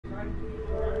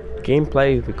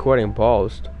Gameplay recording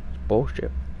paused.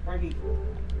 Bullshit. It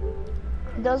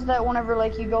does that whenever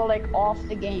like you go like off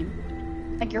the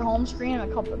game. Like your home screen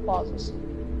and a couple of pauses.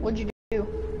 What'd you do?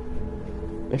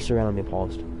 It's randomly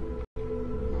paused.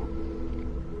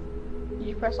 Did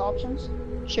you press options?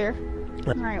 Sure.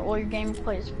 Alright, well your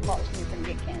gameplay is paused and you're gonna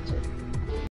get canceled.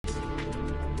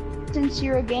 Since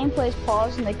your gameplay is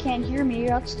paused and they can't hear me,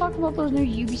 let's talk about those new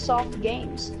Ubisoft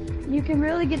games. You can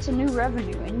really get some new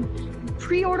revenue and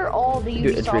pre-order all the Ubisoft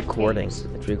Dude, it's recording. games.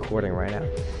 It's recording right now.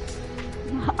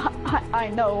 I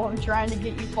know, I'm trying to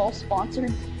get you false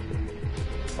sponsored.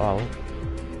 Oh.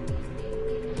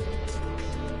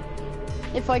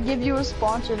 If I give you a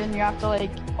sponsor, then you have to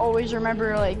like always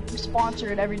remember like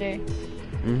sponsor it every day.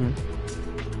 Mhm.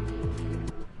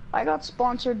 I got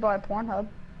sponsored by Pornhub.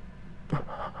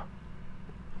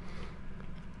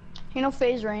 You know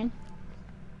Phase Rain?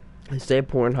 Say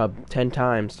Pornhub 10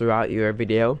 times throughout your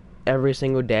video, every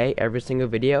single day, every single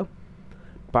video.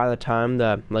 By the time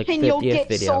the like 50th And you'll get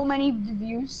video, so many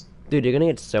views. dude, you're gonna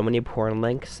get so many porn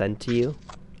links sent to you.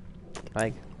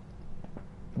 Like,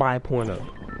 buy Pornhub.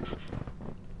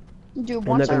 Dude, And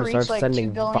once I they're gonna reach start like 2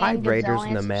 sending billion vibrators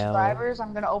in the mail. subscribers,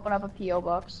 I'm gonna open up a PO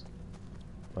box.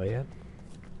 Oh yeah.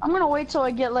 I'm gonna wait till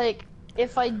I get like,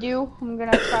 if I do, I'm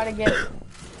gonna try to get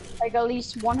like at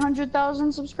least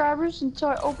 100,000 subscribers until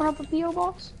I open up a PO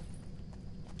box.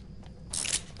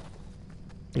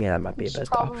 Yeah, that might be a It's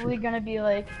best probably option. gonna be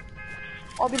like,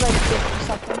 I'll be like 50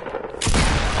 something.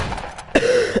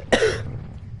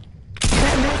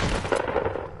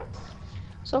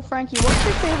 So Frankie, what's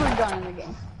your favorite gun in the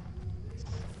game?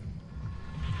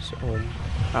 So,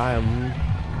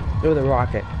 do the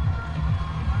rocket.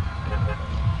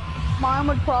 Mine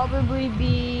would probably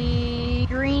be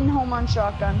green home run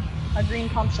shotgun, a green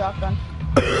pump shotgun.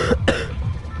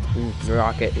 The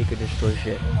rocket, you could destroy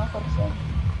shit.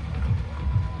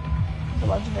 The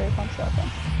legendary pump shotgun.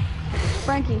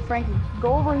 Frankie,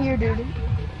 go over here, dude.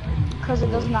 Because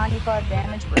it does 95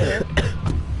 damage per hit.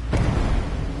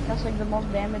 That's like the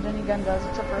most damage any gun does,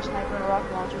 except for a sniper and a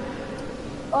rocket launcher.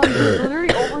 Dude,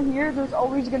 literally over here, there's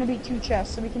always gonna be 2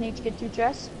 chests, so we can each get 2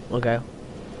 chests. Okay.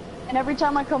 And every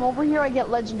time I come over here, I get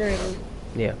legendary loot.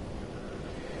 Yeah.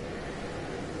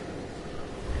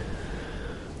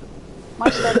 My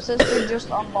stepsister just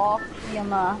unlocked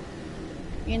the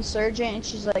insurgent, and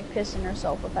she's like pissing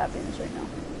herself with happiness right now.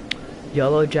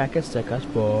 Yellow jacket sick as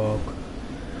fuck.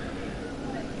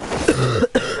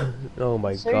 Oh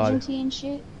my god. Insurgency and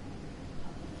shit.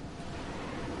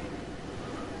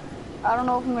 I don't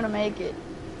know if I'm gonna make it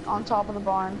on top of the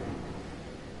barn.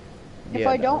 If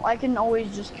I don't, I can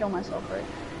always just kill myself, right?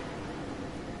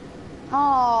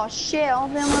 Oh shit, I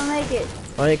don't think I'm gonna make it.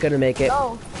 I ain't gonna make it.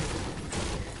 No.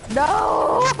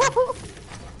 No!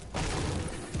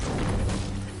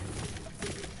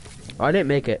 I didn't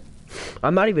make it.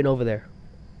 I'm not even over there.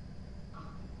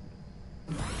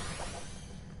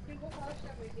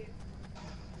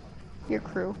 Your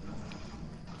crew.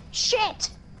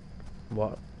 Shit!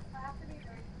 What?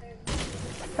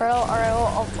 Alright,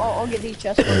 I'll get these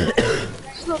chests for you.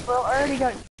 Look, bro, I already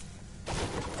got.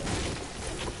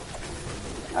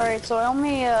 Alright, so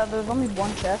there's only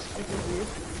 1 chest, which is weird.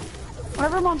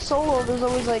 Whenever I'm on solo, there's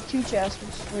always like 2 chests,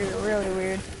 which is weird, really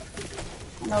weird.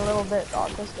 And a little bit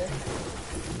autistic.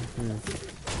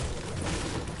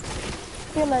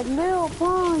 You're like, Lil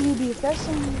Pong, you be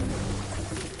fessing.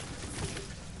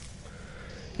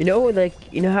 You know, like,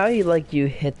 you know how you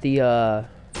hit the,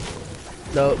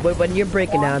 no, when you're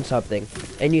breaking down something,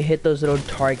 and you hit those little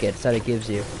targets that it gives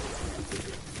you.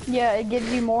 Yeah, it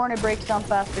gives you more and it breaks down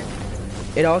faster.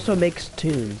 It also makes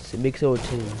tunes. It makes little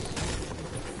tunes.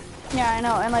 Yeah, I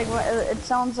know, and like, it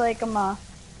sounds like, it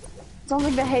sounds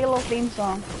like the Halo theme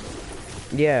song.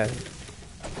 Yeah.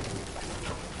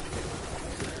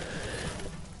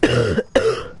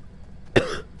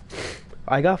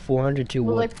 I got 402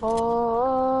 wood. Like,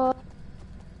 oh.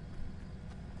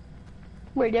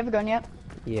 Wait, do you have a gun yet?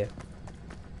 Yeah.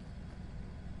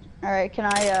 Alright, can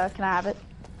I have it?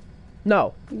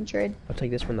 No. You can trade. I'll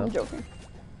take this one though. I'm joking.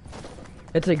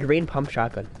 It's a green pump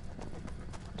shotgun.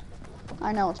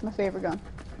 I know, it's my favorite gun.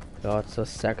 Oh, it's so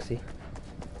sexy.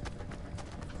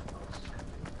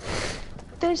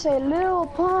 They say, Lil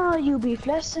Pa, you be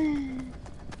flexing.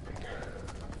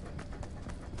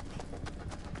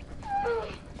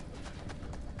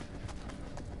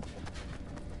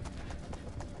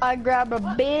 I grabbed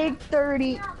a big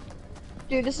 30.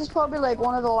 Dude, this is probably like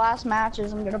one of the last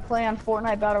matches I'm gonna play on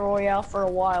Fortnite Battle Royale for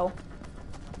a while.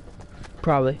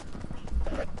 Probably.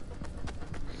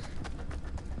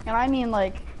 And I mean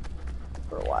like,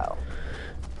 for a while.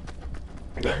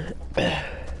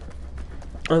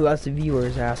 Unless the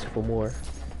viewers ask for more.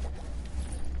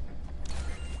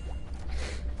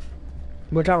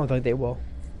 Which I don't think they will.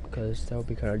 Because that would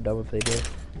be kind of dumb if they did.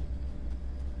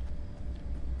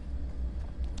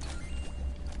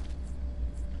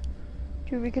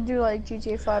 Dude, we could do like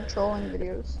GTA 5 trolling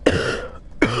videos.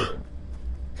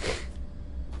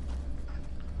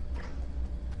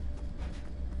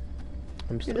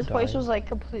 Dude, this place was like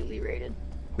completely raided.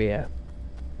 Yeah.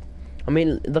 I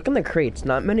mean, look in the crates.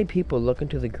 Not many people look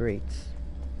into the crates.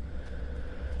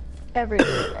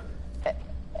 Everybody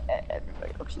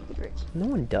looks into the crates. No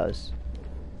one does.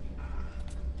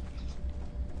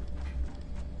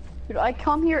 Dude, I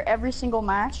come here every single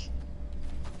match.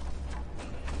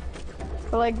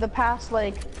 For like the past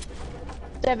like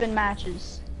 7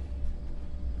 matches.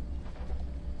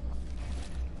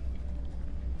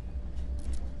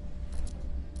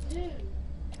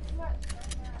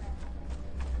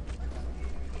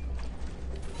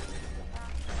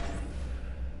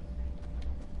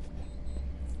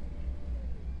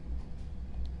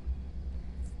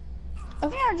 I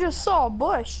think I just saw a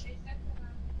bush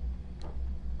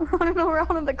running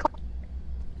around in the car.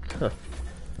 Huh.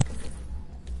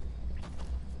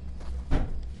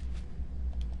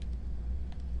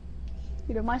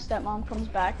 Dude, my stepmom comes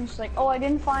back and she's like, oh, I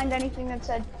didn't find anything that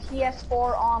said PS4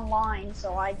 online,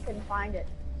 so I couldn't find it.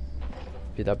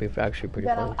 Dude, that'd be actually pretty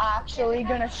Then funny. I'm actually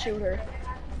gonna shoot her.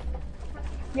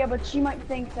 Yeah, but she might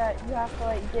think that you have to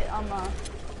like get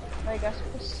like a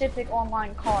specific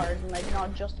online card and like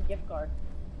not just a gift card.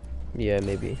 Yeah,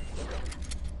 maybe.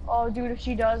 Oh, dude, if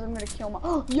she does, I'm gonna kill my.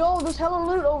 Oh, yo, there's hella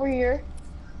loot over here.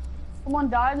 Someone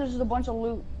died. There's just a bunch of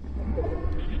loot.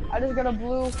 I just got a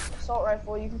blue assault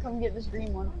rifle. You can come get this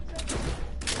green one.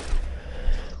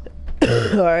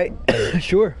 Alright,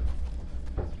 sure.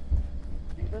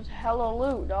 There's hella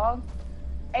loot, dog.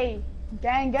 Hey,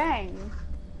 gang gang.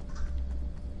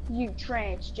 You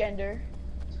transgender.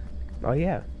 Oh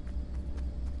yeah.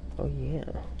 Oh yeah.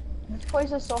 This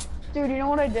place is so... Dude, you know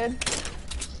what I did?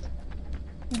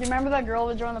 Do you remember that girl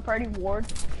that joined the party, Ward?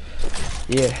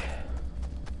 Yeah.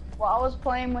 Well, I was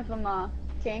playing with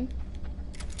King.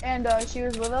 And she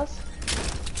was with us.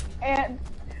 And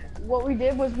what we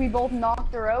did was we both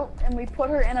knocked her out and we put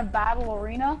her in a battle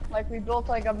arena. Like we built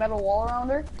like a metal wall around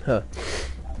her. Huh.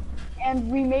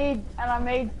 And I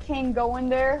made King go in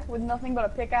there with nothing but a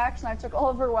pickaxe and I took all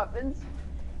of her weapons.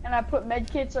 And I put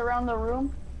med kits around the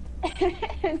room.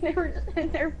 And they were just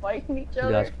in there fighting each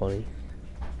other. That's funny.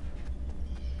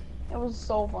 It was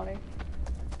so funny.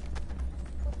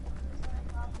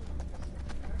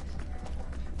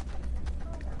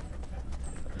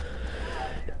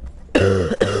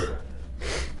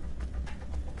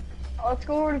 Let's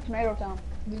go over to Tomato Town.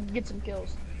 Get some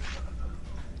kills.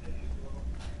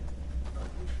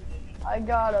 I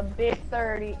got a big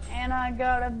 30 and I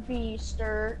got a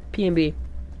beaster. P&B.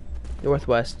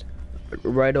 Northwest.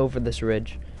 Right over this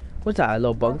ridge. What's that, a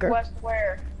little bunker? Northwest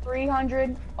where?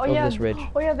 300. Oh Over yeah. this ridge.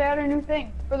 Oh yeah, they added a new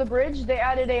thing. For the bridge, they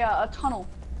added a tunnel.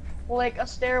 Like a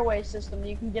stairway system.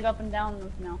 You can get up and down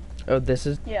with now. Oh, this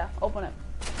is... Yeah, open it.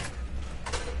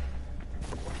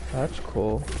 That's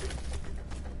cool.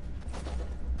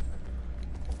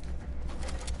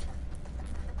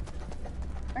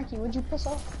 Frankie, would you piss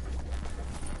off?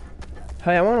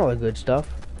 Hey, I want all the good stuff.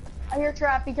 I hear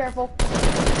trap, be careful.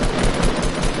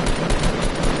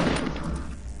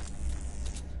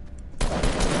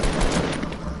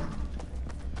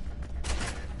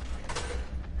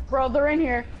 Bro, they're in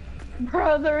here.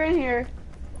 Bro, they're in here.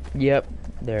 Yep,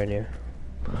 they're in here.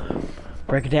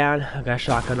 Break it down. I got a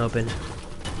shotgun open.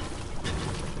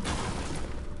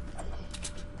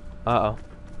 Uh-oh.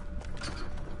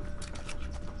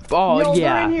 Oh, Yo,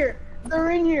 yeah. they're in here. They're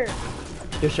in here.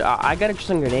 I got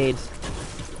some grenades.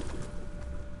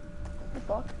 What the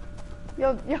fuck?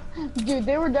 Yo, dude,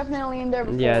 they were definitely in there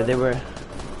before. Yeah, they were.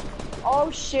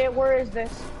 Oh shit, where is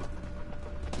this?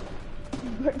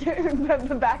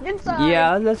 Back inside.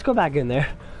 Yeah, let's go back in there.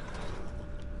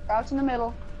 Crouch in the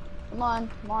middle. Come on,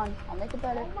 come on. I'll make it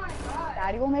better. Oh my God.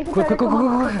 Daddy will make it Quick, better. quick, quick, Come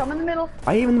on, quick. come in the middle.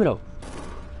 Are you in the middle?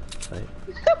 Right.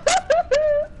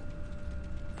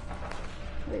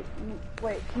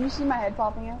 Wait, can you see my head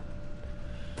popping out?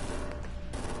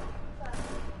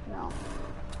 No.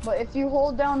 But if you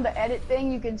hold down the edit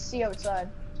thing, you can see outside.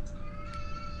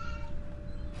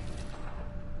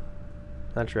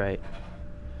 That's right.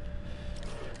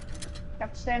 You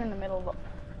have to stand in the middle of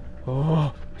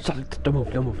Oh, stop, don't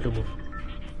move, don't move, don't move.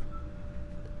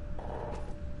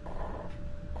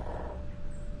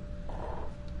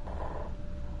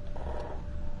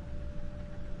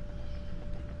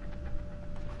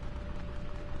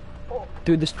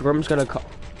 Dude, this storm's gonna come.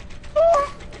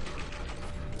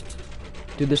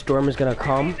 Dude, the storm is gonna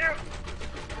come.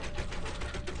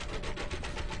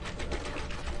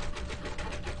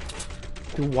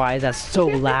 Dude, why is that so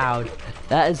loud?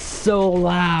 That is so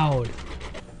loud.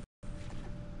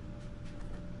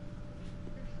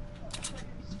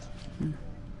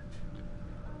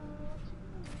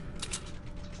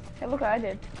 Hey, look what I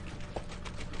did.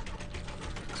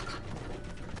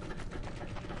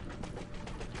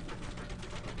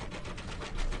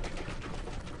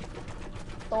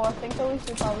 So I think that we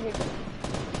should probably get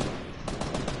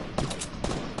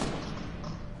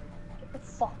the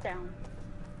fuck down.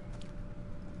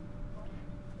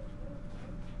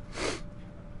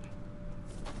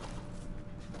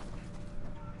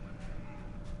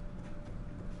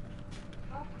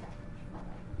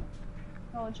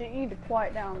 Oh, legit, you need to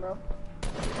quiet down, bro.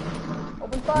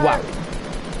 Open fire! Wow.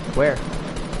 Where?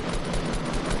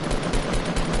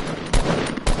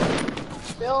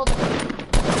 Build.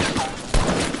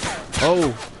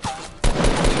 Oh.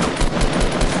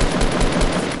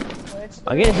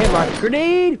 I'm gonna hit my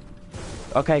grenade!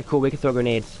 Okay, cool, we can throw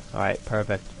grenades. Alright,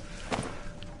 perfect.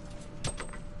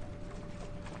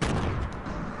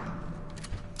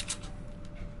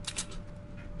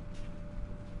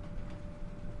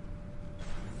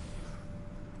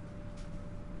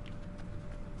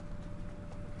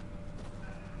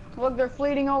 Look, they're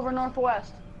fleeting over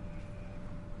northwest.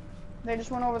 They just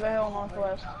went over the hill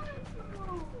northwest.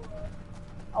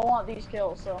 I want these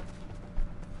kills, so.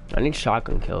 I need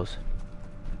shotgun kills.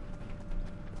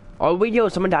 Oh wait, yo,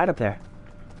 someone died up there.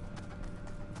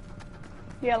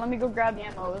 Yeah, let me go grab the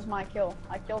ammo. It was my kill.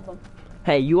 I killed them.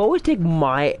 Hey, you always take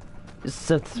my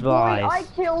supplies. Boy, I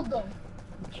killed them.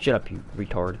 Shut up, you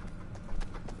retard.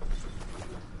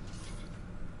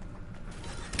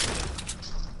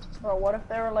 Bro, what if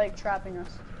they were like trapping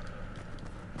us?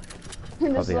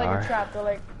 And this is like a trap. They're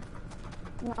like,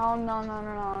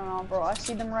 no, bro. I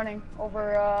see them running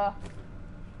over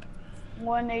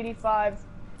 185.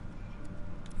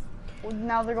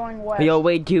 Now they're going west. Hey, yo,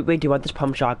 wait, do you want this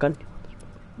pump shotgun?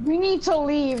 We need to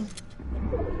leave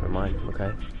Never mind,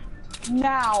 okay.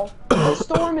 now. The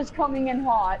storm is coming in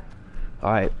hot.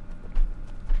 Alright.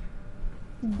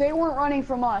 They weren't running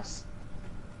from us.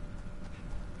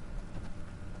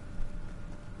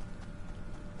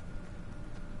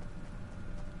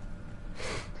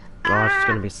 Oh, it's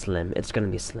gonna be slim. It's gonna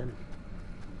be slim.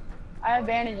 I have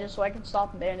bandages, so I can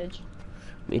stop the bandage.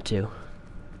 Me too.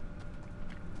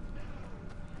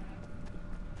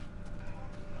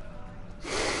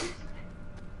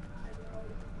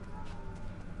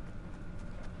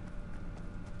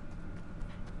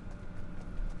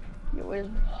 It was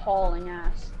hauling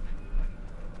ass.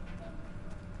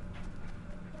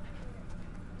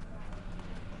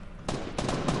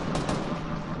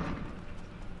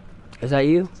 Is that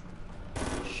you?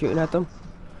 Shooting at them?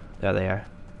 There they are.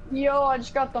 Yo, I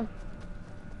just got them.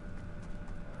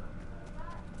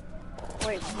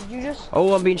 Wait, did you just?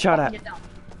 Oh, I'm being shot at. Get down.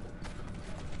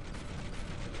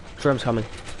 Drum's coming.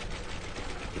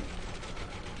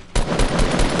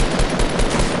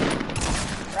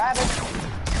 Grab it.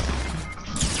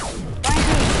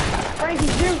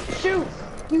 Frankie, shoot!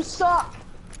 You suck!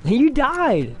 You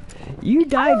died! You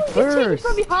died first!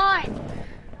 From behind!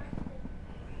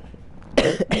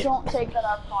 Don't take that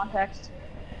out of context.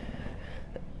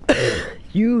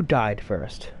 You died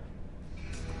first.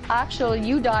 Actually,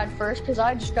 you died first because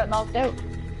I just got knocked out.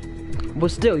 Well,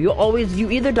 still, you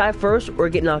either die first or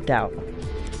get knocked out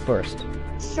first.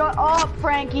 Shut up,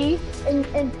 Frankie! And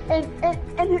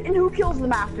who kills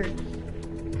them after?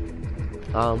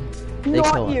 They kill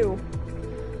Not him. you.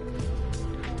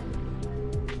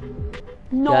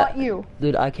 Not Yeah, you.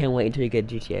 Dude, I can't wait until you get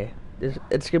GTA.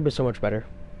 It's gonna be so much better.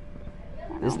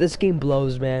 This game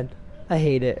blows, man. I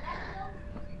hate it.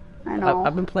 I know.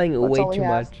 I've been playing it That's way all we too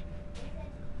have. much.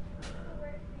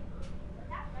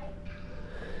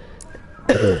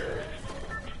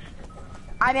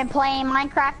 I've been playing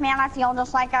Minecraft, man. I feel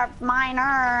just like a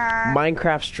miner.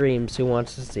 Minecraft streams. Who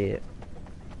wants to see it?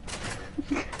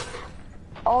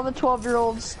 All the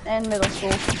 12-year-olds in middle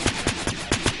school.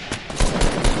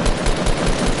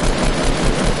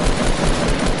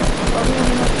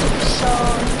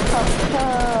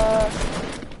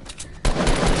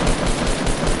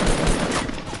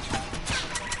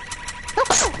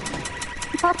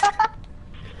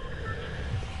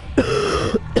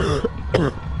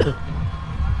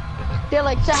 They're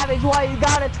like, Savage, why you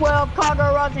got a 12 car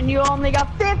garage and you only got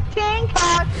 15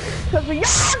 cars? Cause we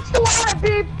all wanna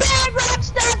be big rock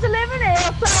stars to live in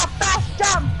hell, so I fast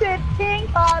jump 15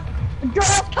 cars. The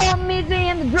girls come easy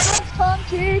and the drugs come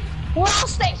cheap. We'll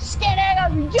stay skinny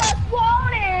cause we just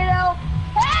want it all.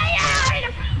 Hey,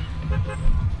 yeah!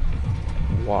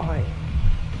 Why?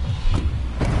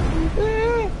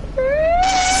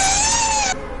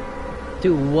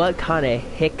 Dude, what kind of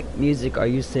hick music are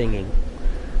you singing?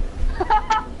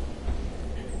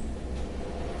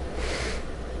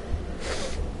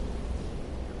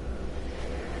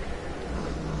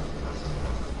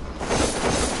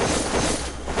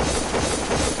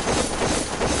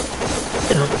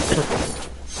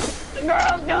 The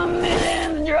girls coming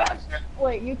in the drugs.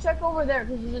 Wait, you check over there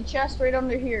because there's a chest right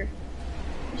under here.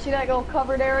 You see that little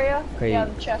covered area? Great. Yeah,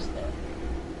 the chest there.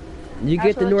 You That's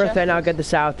get the where the north chest end, I'll is. get the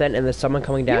south end, and there's someone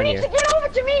coming down You here. need to get over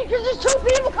to me because there's two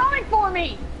people coming for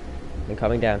me. I'm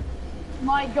coming down.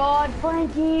 My God,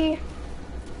 Frankie.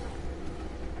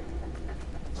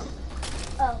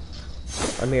 Oh.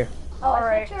 I'm here. Oh, I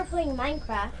Alright. thought you were playing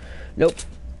Minecraft. Nope.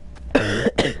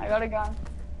 I got a gun.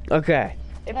 Okay.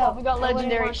 They probably got I wouldn't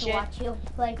legendary want to shit. watch you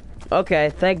play. Okay,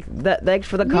 thanks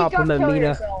for the You got compliment, kill Mina.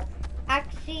 yourself.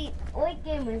 Actually, what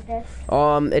game is this?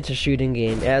 It's a shooting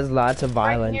game. It has lots of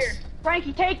Right violence. here.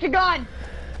 Frankie, take your gun.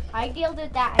 I deal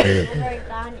with that.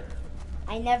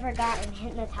 I never gotten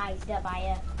hypnotized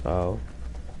by a. Oh.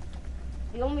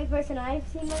 The only person I've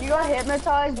seen. You got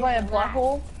hypnotized by a black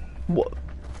hole? What?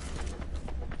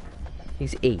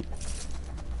 He's 8.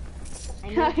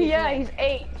 Yeah, he's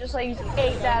 8. Just like he's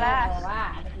 8 that ass.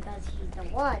 Because he's the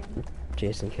one.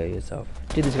 Jason, kill yourself.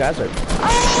 Dude, these guys are.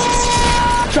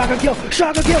 Ah! Shotgun kill!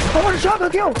 Shotgun kill! I want a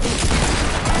shotgun kill!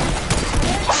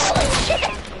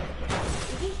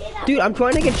 Dude, I'm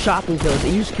trying to get shotgun kills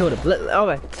and you just killed him.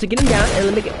 Okay, so get him down and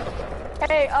let me get.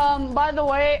 Hey, by the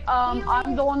way,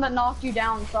 I'm the one that knocked you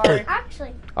down. Sorry.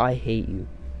 Actually, I hate you.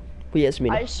 But yes,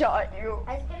 Mina. I shot you.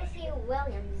 I was gonna see what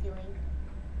William's doing.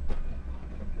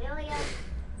 William.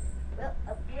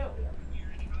 William.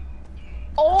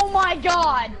 Oh my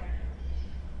God.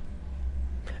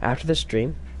 After the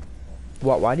stream,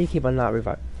 why do you keep on not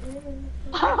reviving?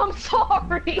 I'm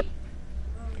sorry.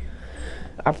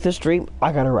 After the stream,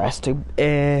 I got arrested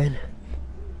and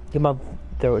my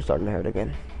throat was starting to hurt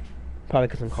again. Probably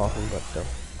because I'm coughing, but still.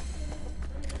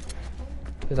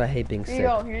 Because I hate being sick. Here you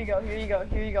go. Here you go. Here you go.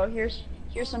 Here you go.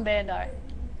 Here's some Bandai.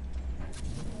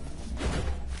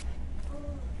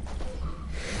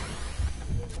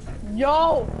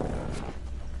 Yo.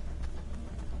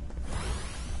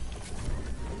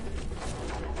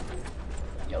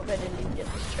 Yo, they didn't even get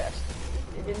this chest.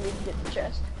 They didn't even get the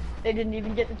chest. They didn't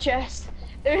even get the chest.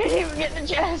 They didn't even get the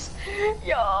chest.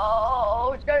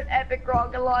 Yo, it's got an epic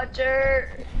rocket launcher.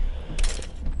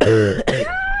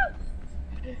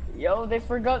 Yo, they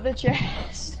forgot the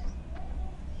chest.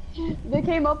 They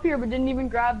came up here but didn't even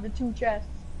grab the 2 chests.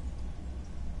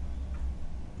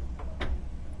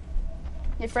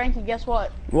 Hey Frankie, guess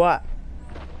what? What?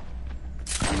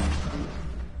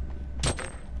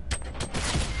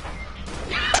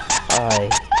 I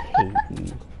hate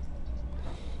you.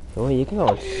 Oh, you can go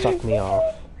and suck me off.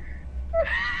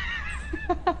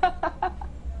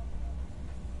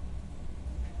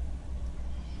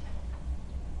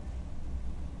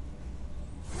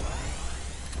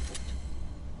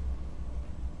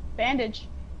 Bandage.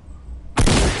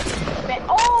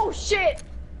 Oh shit!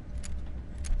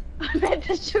 I meant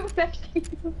to shoot next to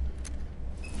you.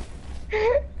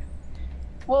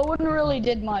 Well, it wouldn't really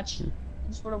did much.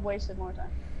 Just would have wasted more time.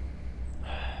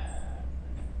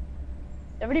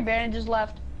 Have any bandages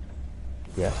left?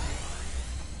 Yes.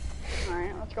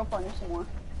 Alright, let's go find some more.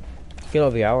 Get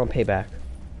over here, I want payback.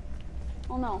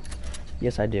 Oh no.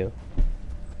 Yes, I do.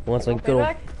 Once No like good old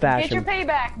payback? Get your fashioned.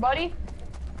 payback, buddy.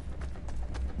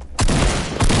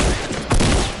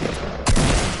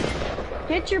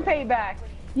 Get your payback.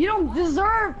 You don't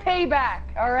deserve payback,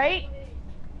 alright?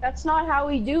 That's not how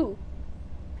we do.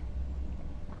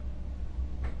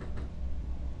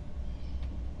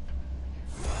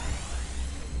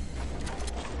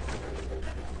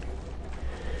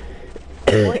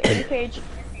 Wait, in your cage.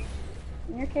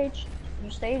 In your cage. You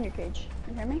stay in your cage.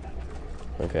 You hear me?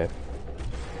 Okay.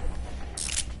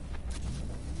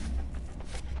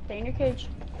 Stay in your cage.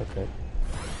 Okay.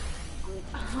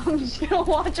 I'm just gonna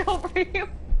watch over you.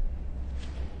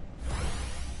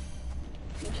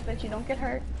 Make sure that you don't get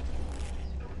hurt.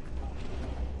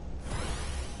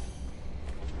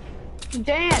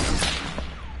 Dance!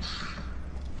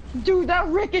 Dude, that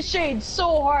ricocheted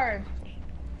so hard.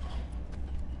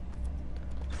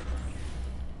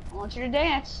 I want you to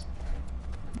dance.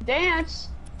 Dance!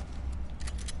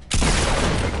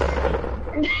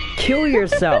 Kill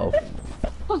yourself.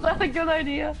 Was that a good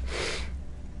idea?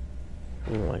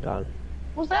 Oh my god.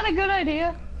 Was that a good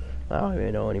idea? I don't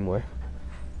even know anymore.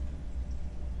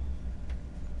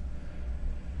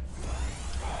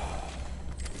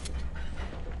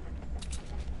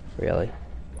 Really?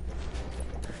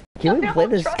 Can we play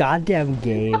this goddamn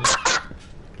game?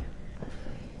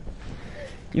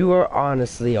 You are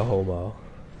honestly a homo.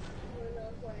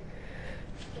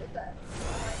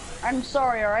 I'm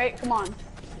sorry, alright? Come on.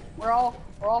 We're all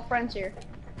friends here.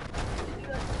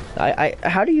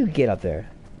 How do you get up there?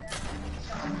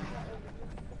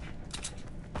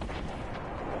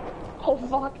 Oh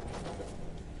fuck.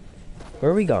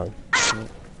 Where are we going?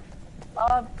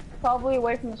 Probably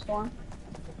away from the storm.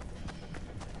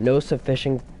 No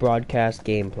sufficient broadcast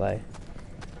gameplay.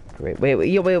 Wait.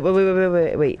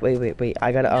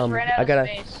 I gotta Just ran out I of gotta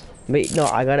space. wait. No,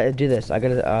 I gotta do this. I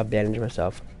gotta bandage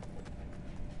myself.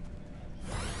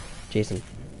 Jason.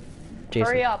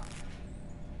 Hurry up.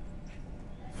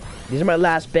 These are my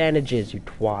last bandages, you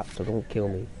twat. So don't kill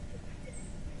me.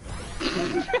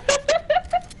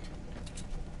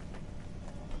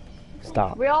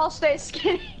 Stop. We all stay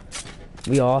skinny.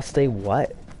 We all stay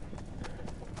what?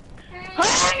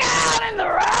 Hang out in the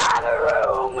right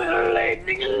room with a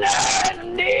lady tonight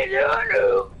and deja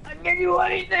vu. I give you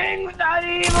anything without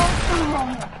evil.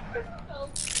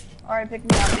 Alright, pick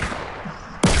me up.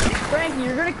 Frankie,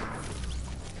 you're gonna...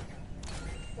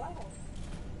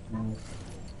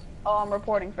 Oh, I'm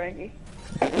reporting Frankie.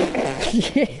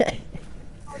 Yeah.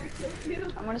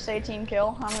 I'm gonna say team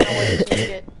kill. I'm gonna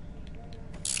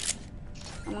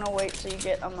wait till you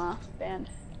get... banned.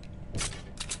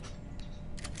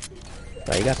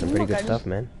 Oh, you got some pretty Look, good I stuff, just-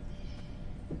 man.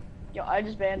 Yo, I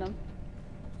just banned him.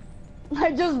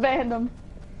 I just banned him.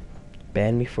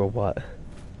 Ban me for what?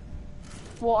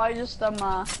 Well, I just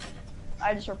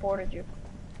reported you.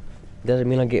 Doesn't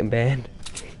mean I'm getting banned.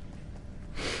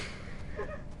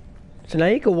 So now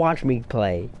you can watch me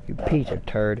play, you piece of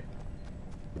turd.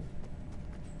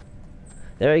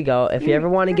 There you go. If you ever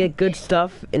want to get good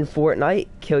stuff in Fortnite,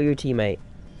 kill your teammate.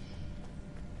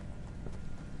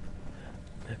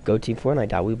 Go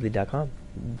teamfortnite.weebly.com.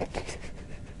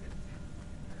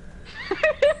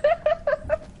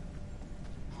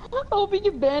 I hope you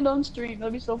get banned on stream.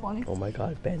 That'd be so funny. Oh my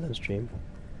god, banned on stream.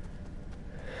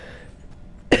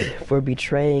 For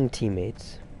betraying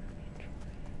teammates.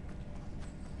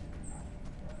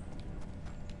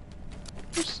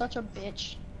 You're such a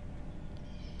bitch.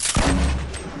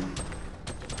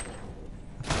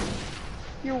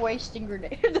 You're wasting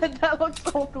grenade. that looks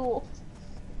so cool.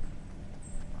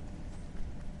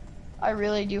 I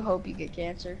really do hope you get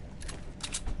cancer.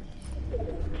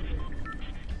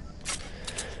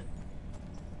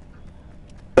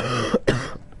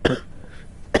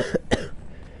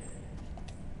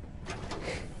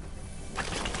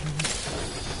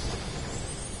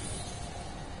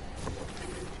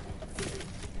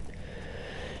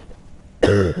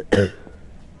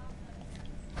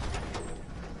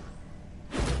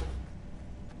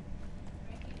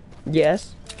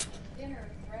 Yes.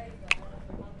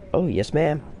 Oh, yes,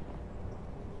 ma'am.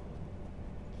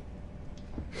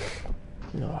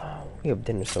 No, we have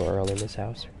dinner so early in this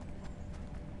house.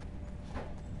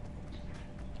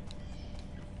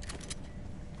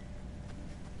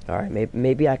 Alright,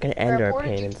 maybe I can end our reported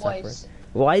pain you and suffering. twice.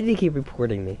 Why do you keep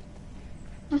reporting me?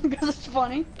 Because it's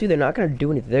funny. Dude, they're not gonna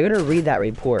do anything. They're gonna read that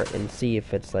report and see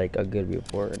if it's like a good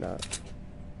report or not.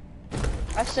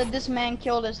 I said this man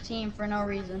killed his team for no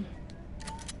reason.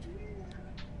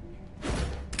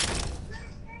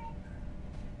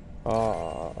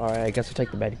 Oh, alright, I guess I'll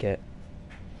take the med kit.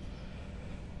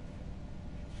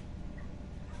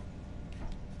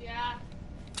 Yeah.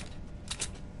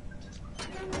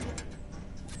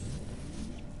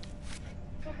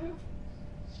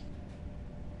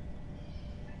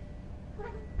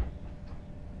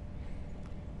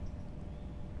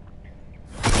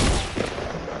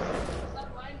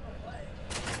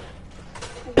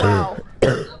 Wow.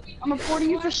 I'm reporting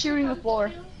you for shooting the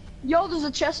floor. Yo, there's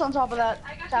a chest on top of that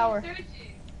tower.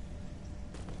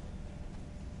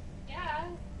 Yeah.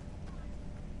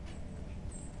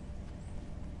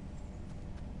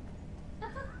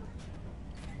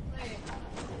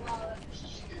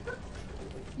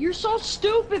 You're so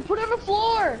stupid. Put it on the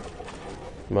floor.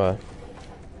 What?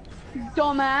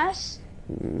 Dumbass.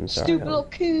 Sorry, Stupid little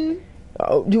coon.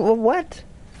 Oh, what?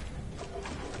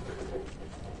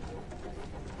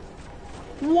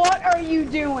 What are you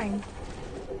doing?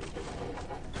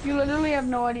 You literally have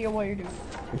no idea what you're doing.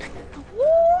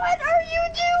 What are you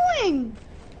doing?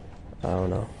 I don't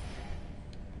know.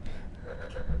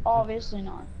 Obviously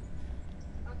not.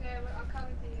 Okay, I'm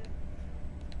coming to you.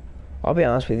 I'll be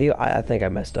honest with you, I think I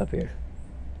messed up here.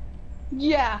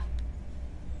 Yeah.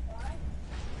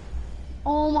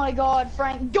 Oh my god,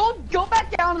 Frank. Go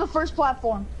back down to the first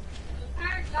platform.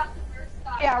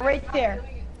 Yeah, right there.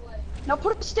 Now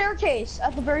put a staircase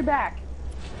at the very back.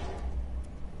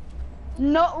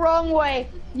 No, wrong way.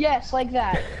 Yes, like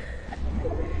that.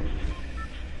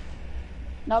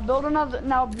 Now build another.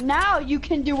 Now you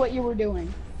can do what you were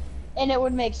doing, and it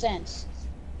would make sense.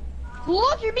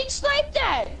 Look, you're being sniped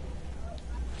at.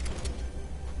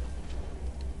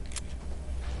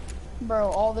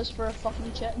 Bro, all this for a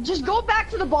fucking chest. Just go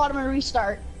back to the bottom and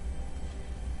restart.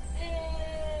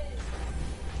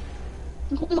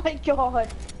 Oh my god.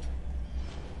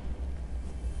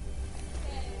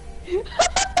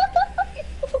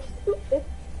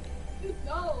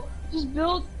 No. Just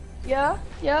build. Yeah.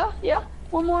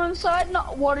 One more on the side. No,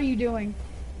 what are you doing?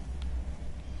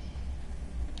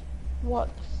 What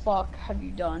the fuck have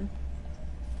you done?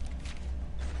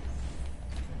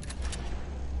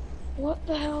 What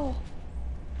the hell?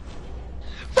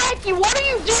 Frankie, what are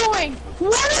you doing?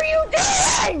 What are you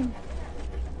doing?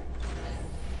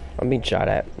 I'm being shot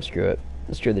at. Screw it.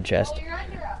 Screw the chest. Oh, you're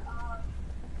on your,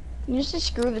 You just say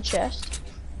screw the chest.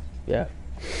 Yeah.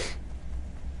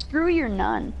 Screw your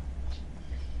nun.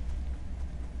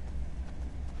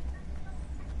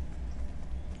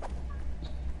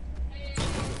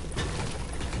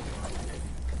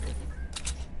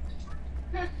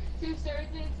 two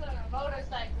surgeons on a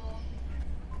motorcycle.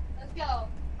 Let's go.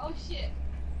 Oh shit.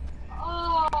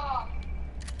 Oh.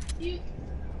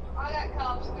 I got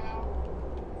cops now.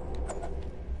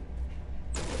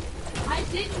 I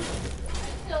didn't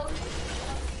until.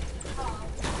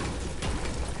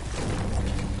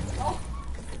 Oh.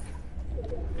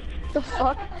 The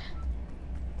fuck?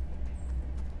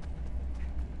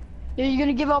 Are you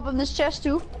gonna give up on this chest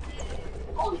too?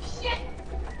 Oh shit.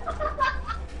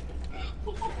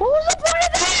 What was the point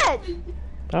of that?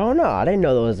 I don't know. I didn't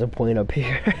know there was a point up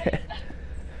here.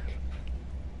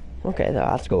 Okay,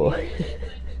 that's cool.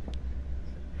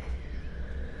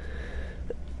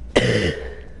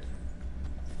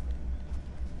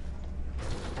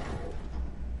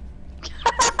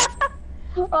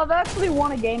 I've actually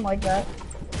won a game like that.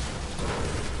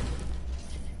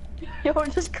 Yo,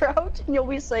 just crouch and you'll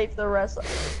be safe the rest of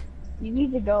it. You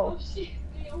need to go. Oh shit.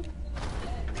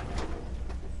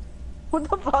 What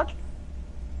the fuck?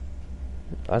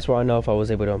 That's why I know if I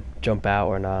was able to jump out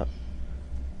or not.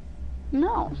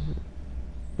 No.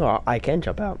 No, I can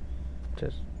jump out.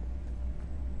 Just.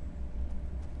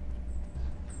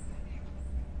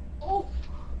 Oh.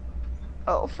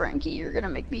 Oh, Frankie, you're gonna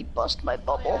make me bust my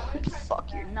bubble.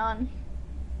 Fuck your nun.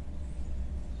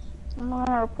 I'm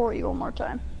gonna report you one more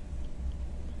time.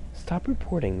 Stop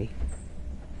reporting me.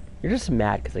 You're just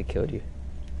mad because I killed you.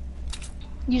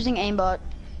 Using aimbot.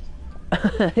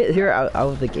 You're out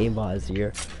of the game boss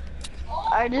here.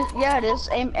 Yeah, it is.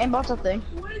 Aimbot's a thing.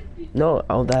 No,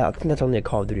 I think that's only a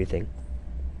Call of Duty thing.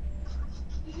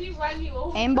 Did he run you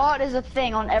over? Aimbot is a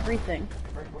thing on everything.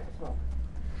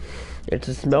 It's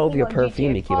the smell of your On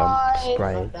perfume you keep on GTA 5,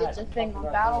 spraying. It's a thing on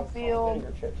Battlefield.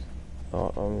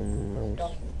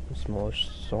 Small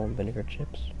salt and vinegar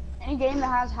chips. Any game that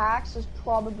has hacks is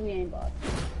probably aimbot.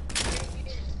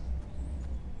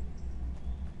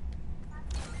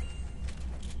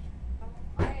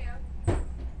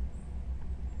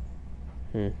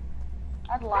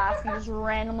 I'd laugh and just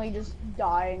randomly just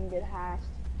die and get hacked.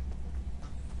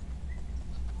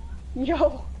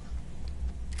 Yo.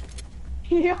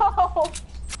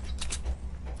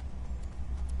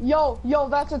 Yo,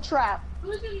 that's a trap.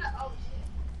 Who's in the? Oh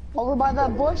shit. Over by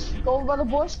that bush. Go over by the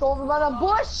bush. Go over by the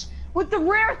bush with the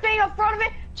rear thing up front of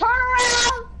it. Turn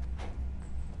around.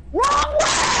 Wrong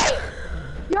way.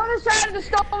 The other side of the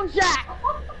stone shack.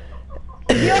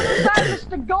 The other side of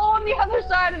the go on the other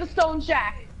side of the stone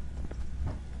shack.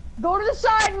 Go to the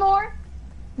side more.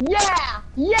 Yeah.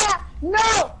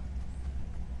 No.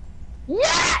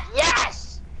 Yeah.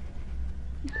 Yes.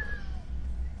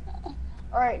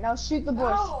 All right, now shoot the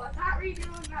bush. No, I'm not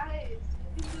redoing that.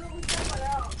 You can do it with someone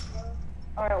else, bro.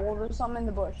 All right, well, there's something in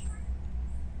the bush.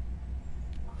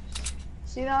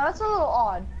 See, now that's a little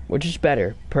odd. Which is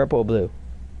better, purple or blue?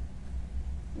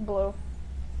 Blue.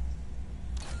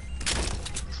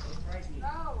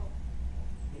 No.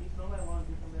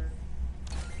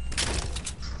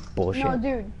 Bullshit. No,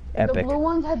 dude. Epic. The blue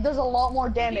one does a lot more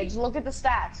damage. Look at the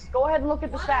stats. Go ahead and look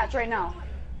at the stats right now.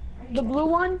 The blue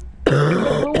one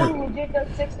legit does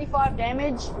 65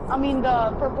 damage. I mean,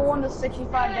 the purple one does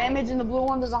 65 damage, and the blue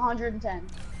one does 110.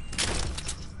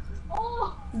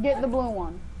 Oh. Get the blue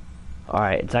one.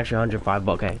 Alright, it's actually 105,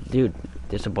 but okay. Dude,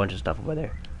 there's a bunch of stuff over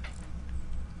there.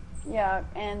 Yeah,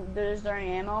 and is there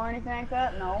any ammo or anything like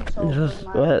that? No. So it doesn't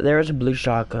matter. Well, there is a blue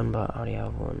shotgun, but I already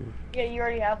have one. Yeah, you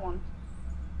already have one.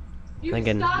 You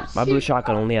Again, stop my blue shooting.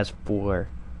 shotgun only has 4.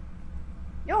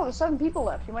 Yo, there's 7 people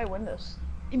left. You might win this.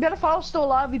 You bet if I was still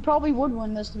alive, we probably would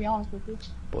win this, to be honest with you.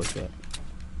 Bullshit.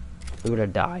 We would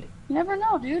have died. You never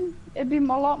know, dude. It'd be a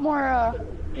lot more,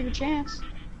 bigger chance.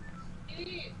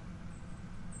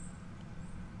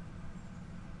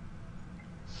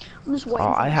 I'm just waiting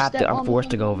Oh, for I the have to. step I'm on forced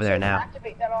the to go over there now.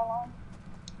 activate that all on.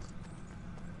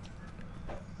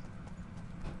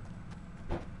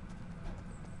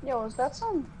 Yo, is that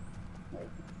some like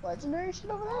legendary shit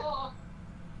over there?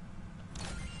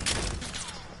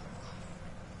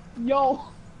 Yo,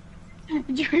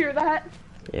 did you hear that?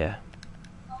 Yeah.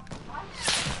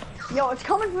 Yo, it's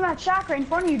coming from that shack right in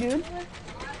front of you, dude.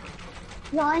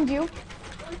 Behind you.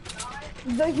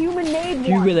 The human-made one.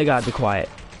 You really got to be quiet.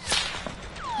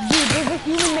 Dude, there's a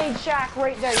human-made shack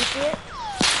right there. You see it?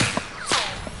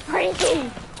 Frankie!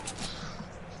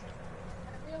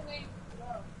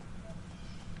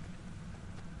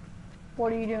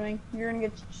 What are you doing? You're gonna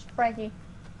get Frankie.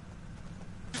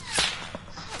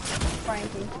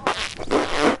 Frankie.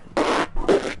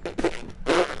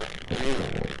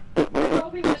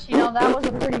 You know, that was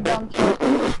a pretty dumb kill.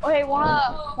 Oh, hey,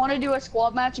 wanna do a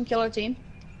squad match and kill our team?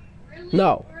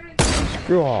 No.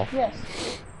 Screw all. Yes.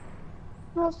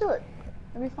 No, let's do it.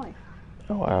 It'd be funny.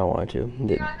 Oh, I don't want to.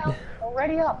 Well,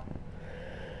 ready up.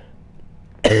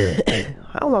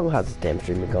 How long has this damn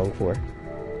stream been going for?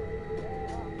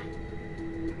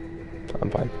 I'm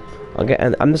fine.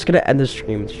 I'm just gonna end the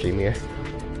stream here.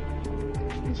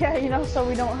 Yeah, you know, so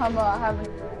we don't have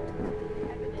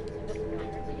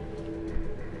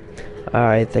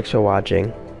Alright, thanks for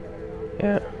watching.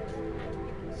 Yeah.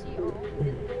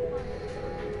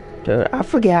 Dude, I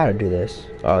forget how to do this.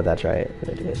 Oh, that's right. I'm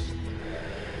gonna do this.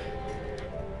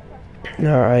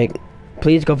 Alright.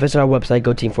 Please go visit our website,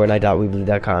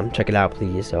 goteamfortnite.weebly.com. Check it out,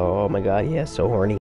 please. Oh my god, yeah, so horny.